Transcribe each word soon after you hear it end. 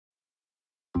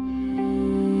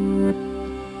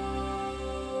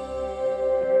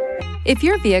If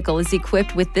your vehicle is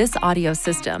equipped with this audio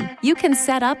system, you can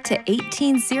set up to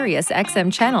 18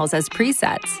 SiriusXM channels as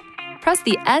presets. Press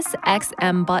the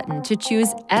SXM button to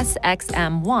choose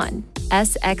SXM1,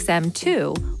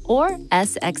 SXM2, or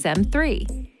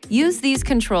SXM3. Use these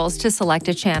controls to select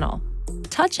a channel.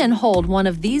 Touch and hold one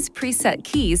of these preset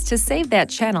keys to save that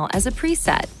channel as a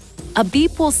preset. A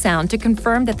beep will sound to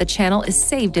confirm that the channel is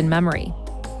saved in memory.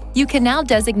 You can now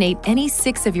designate any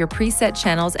 6 of your preset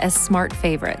channels as Smart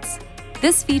Favorites.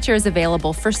 This feature is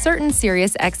available for certain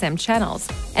SiriusXM channels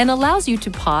and allows you to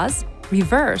pause,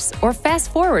 reverse, or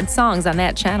fast-forward songs on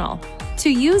that channel. To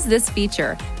use this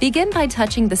feature, begin by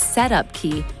touching the Setup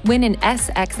key when in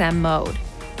SXM mode.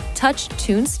 Touch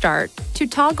Tune Start to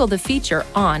toggle the feature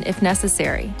on if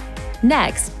necessary.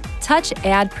 Next, touch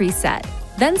Add Preset,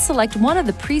 then select one of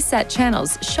the preset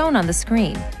channels shown on the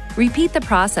screen. Repeat the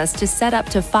process to set up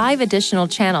to 5 additional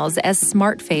channels as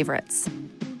Smart Favorites.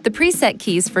 The preset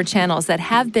keys for channels that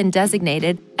have been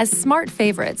designated as Smart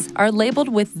Favorites are labeled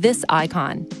with this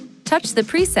icon. Touch the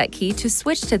preset key to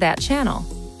switch to that channel.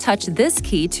 Touch this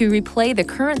key to replay the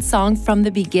current song from the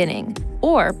beginning,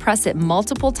 or press it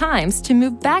multiple times to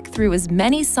move back through as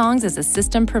many songs as the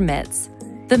system permits.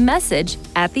 The message,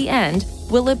 at the end,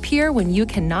 will appear when you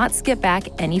cannot skip back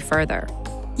any further.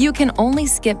 You can only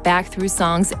skip back through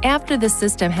songs after the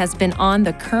system has been on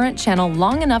the current channel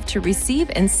long enough to receive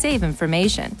and save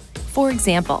information. For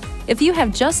example, if you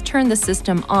have just turned the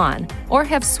system on or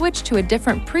have switched to a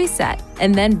different preset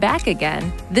and then back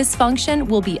again, this function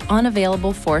will be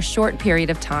unavailable for a short period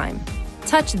of time.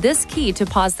 Touch this key to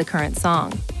pause the current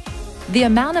song. The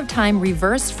amount of time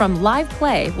reversed from live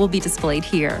play will be displayed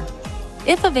here.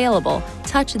 If available,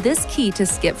 touch this key to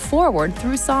skip forward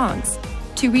through songs.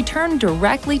 To return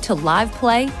directly to live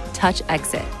play, touch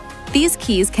Exit. These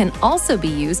keys can also be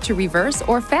used to reverse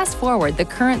or fast-forward the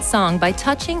current song by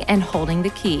touching and holding the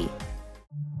key.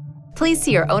 Please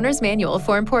see your owner's manual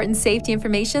for important safety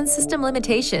information, system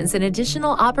limitations, and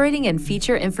additional operating and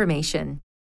feature information.